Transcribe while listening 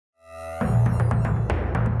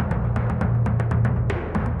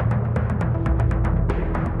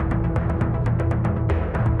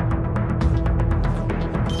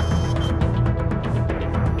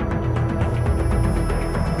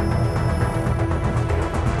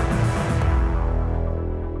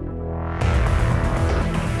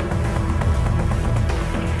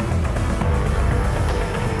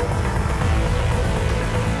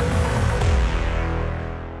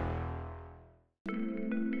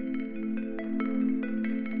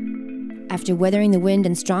After weathering the wind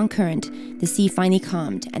and strong current, the sea finally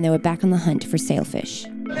calmed and they were back on the hunt for sailfish.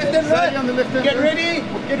 Left and right. On the left and get ready!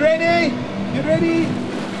 Get ready! Get ready!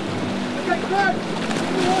 Okay, come on!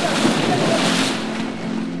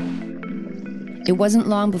 It wasn't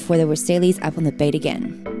long before there were sailies up on the bait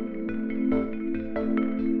again.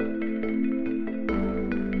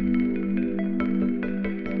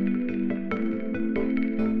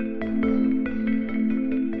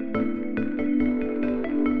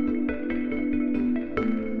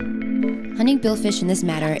 Hunting billfish in this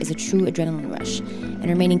manner is a true adrenaline rush, and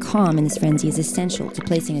remaining calm in this frenzy is essential to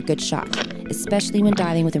placing a good shot, especially when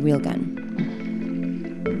diving with a reel gun.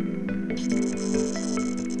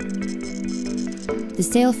 The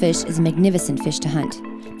sailfish is a magnificent fish to hunt.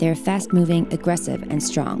 They are fast-moving, aggressive, and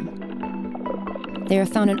strong. They are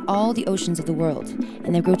found in all the oceans of the world,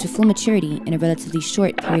 and they grow to full maturity in a relatively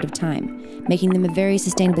short period of time, making them a very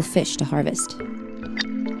sustainable fish to harvest.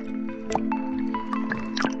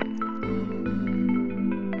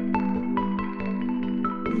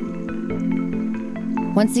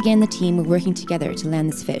 Once again, the team were working together to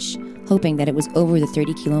land this fish, hoping that it was over the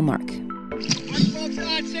 30-kilo mark.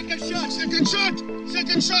 Second shot! Second shot!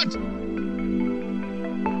 Second shot!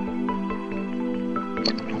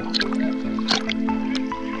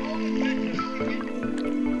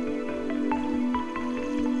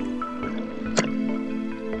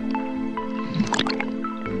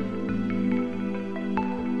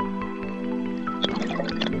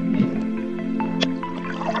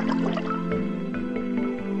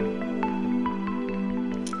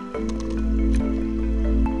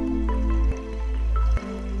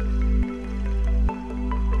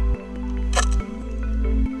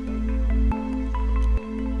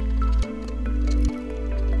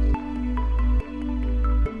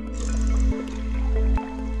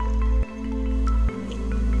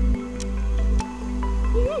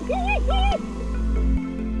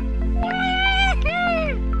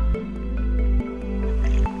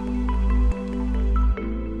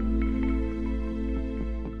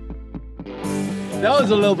 That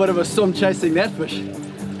was a little bit of a swim chasing that fish.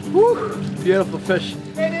 Woo, beautiful fish.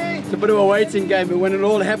 It's a bit of a waiting game, but when it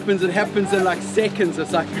all happens, it happens in like seconds.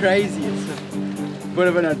 It's like crazy. It's a bit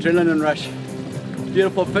of an adrenaline rush.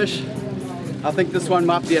 Beautiful fish. I think this one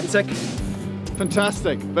might be a tick.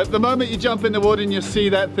 Fantastic. But the moment you jump in the water and you see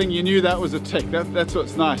that thing, you knew that was a tick. That's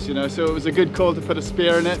what's nice, you know. So it was a good call to put a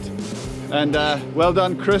spear in it. And well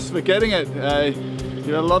done, Cris, for getting it. You've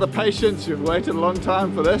had a lot of patience. You've waited a long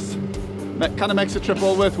time for this. That kind of makes the trip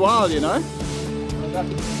all worthwhile, you know.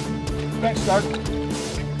 Thanks, Doug.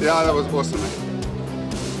 Yeah, that was awesome.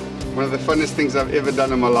 One of the funnest things I've ever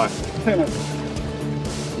done in my life.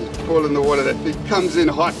 Fall in the water, that thing comes in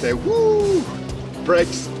hot there. Woo!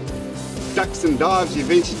 Breaks, ducks and dives. You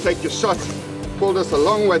eventually take your shot. Pulled us a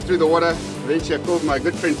long way through the water. Eventually I called my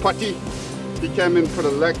good friend Potty. He came in, put a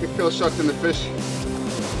local kill shot in the fish.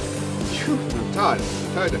 Whew, I'm tired.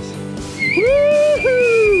 Towed us.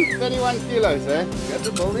 Woohoo! 31 kilos, eh? That's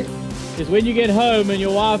a bully. Because when you get home and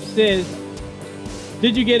your wife says,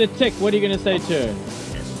 "Did you get a tick?" What are you going to say to her?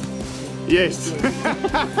 Yes.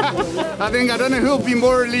 I don't know who'll be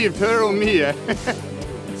more relieved, her or me. Eh?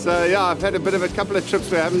 So yeah, I've had a couple of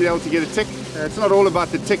trips where I haven't been able to get a tick. It's not all about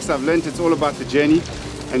the ticks I've learned, it's all about the journey.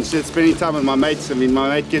 And spending time with my mates. I mean,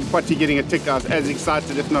 my mate Potty getting a tick, I was as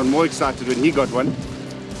excited, if not more excited, when he got one.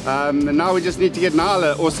 And now we just need to get Niall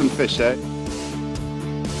an awesome fish, eh?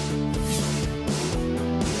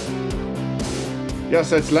 Yeah,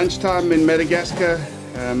 so it's lunchtime in Madagascar,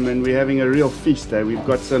 and we're having a real feast, eh? We've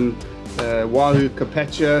got some wahoo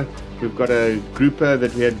carpaccio, we've got a grouper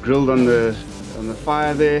that we had grilled on the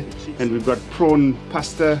fire there, and we've got prawn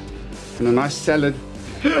pasta and a nice salad,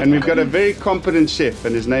 and we've got a very competent chef,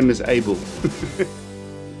 and his name is Abel.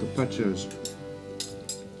 Carpaccio is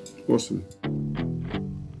awesome.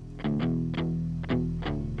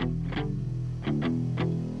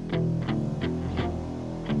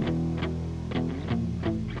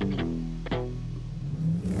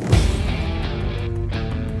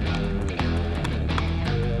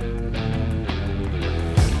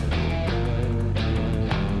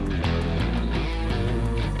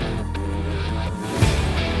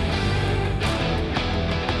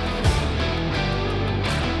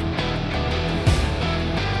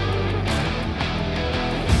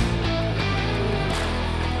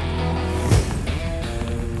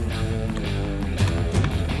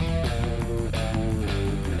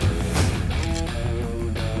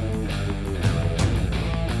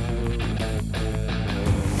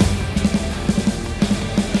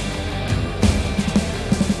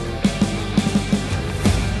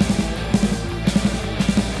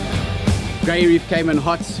 grey reef came in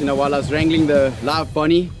hot, you know, while I was wrangling the live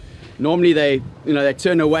bonnie. Normally they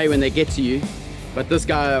turn away when they get to you, but this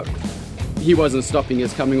guy, he wasn't stopping, he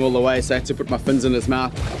was coming all the way, so I had to put my fins in his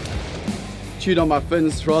mouth. Chewed on my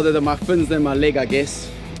fins, rather than my fins than my leg, I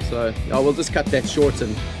guess. So yeah, we'll just cut that short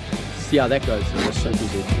and see how that goes.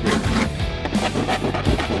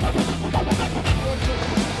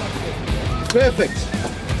 Perfect.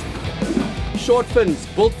 Short fins,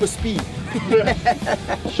 built for speed.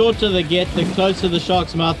 Shorter they get, the closer the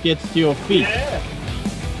shark's mouth gets to your feet. Yeah.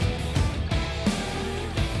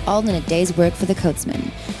 All in a day's work for the Coatesman.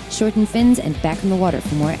 Shorten fins and back in the water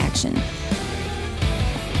for more action.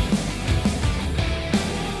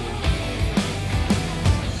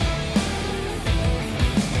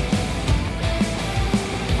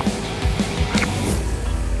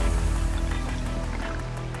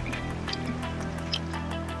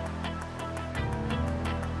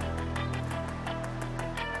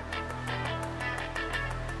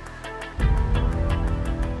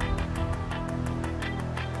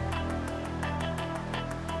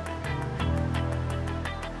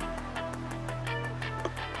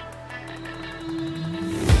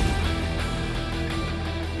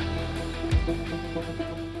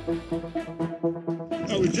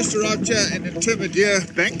 We've just arrived here in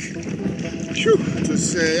Intermediar Banc. Phew, it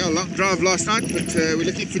was a long drive last night, but we're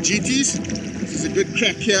looking for GTs. This is a good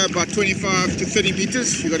crack here, about 25 to 30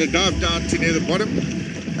 meters. You've got to dive down to near the bottom,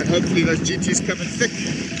 and hopefully those GTs come in thick.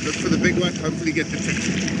 Look for the big one, hopefully get the tick.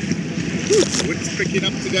 Whew, the wind's picking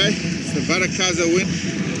up today. It's the Barakaza wind.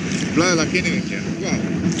 It's blow like anything here. Wow.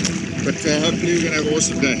 But hopefully we're going to have an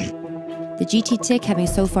awesome day. The GT tick having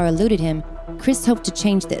so far eluded him, Cris hoped to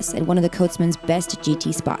change this at one of the Coatesman's best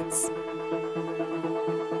GT spots.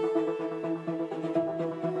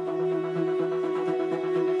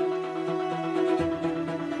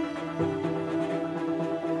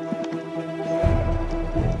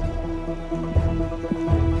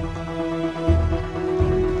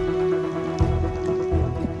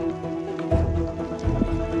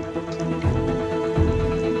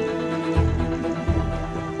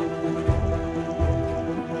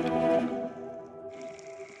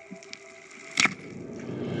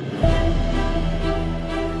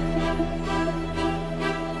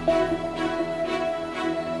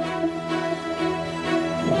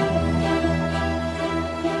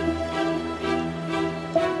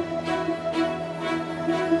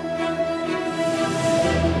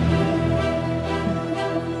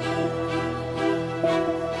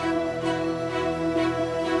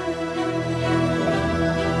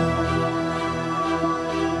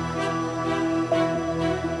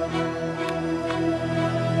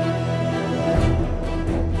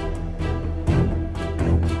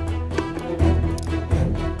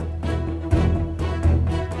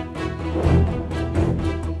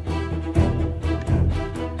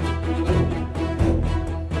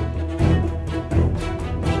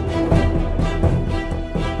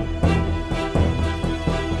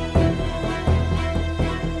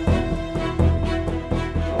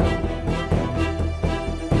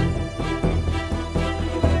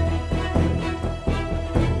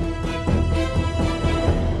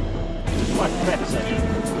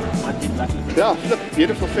 Yeah, look,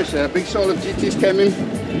 beautiful fish. A big shoal of GTs came in.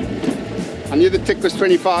 I knew the tick was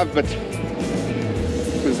 25, but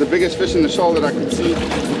it was the biggest fish in the shoal that I could see. Took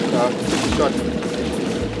a shot.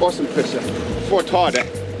 Awesome fish. Fought hard.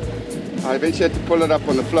 I eventually had to pull it up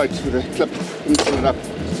on the float with a clip. Didn't pull it up.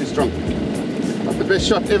 It's too strong. Not the best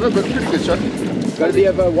shot ever, but pretty good shot. Got to be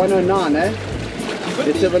over 109, eh?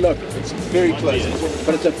 Let's have a look. It's very close.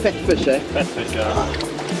 But it's a fat fish, eh? Fat fish, yeah.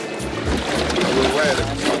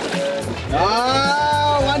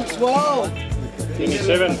 Ah, 112.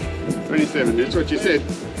 27. 27, that's what you said.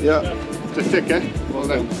 Yeah. It's a tick, eh? Well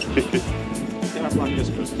done.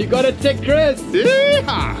 You got a tick, Cris.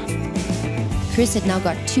 Yeah. Cris had now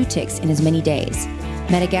got 2 ticks in as many days.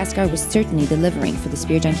 Madagascar was certainly delivering for the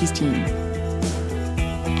Spear Junkies team.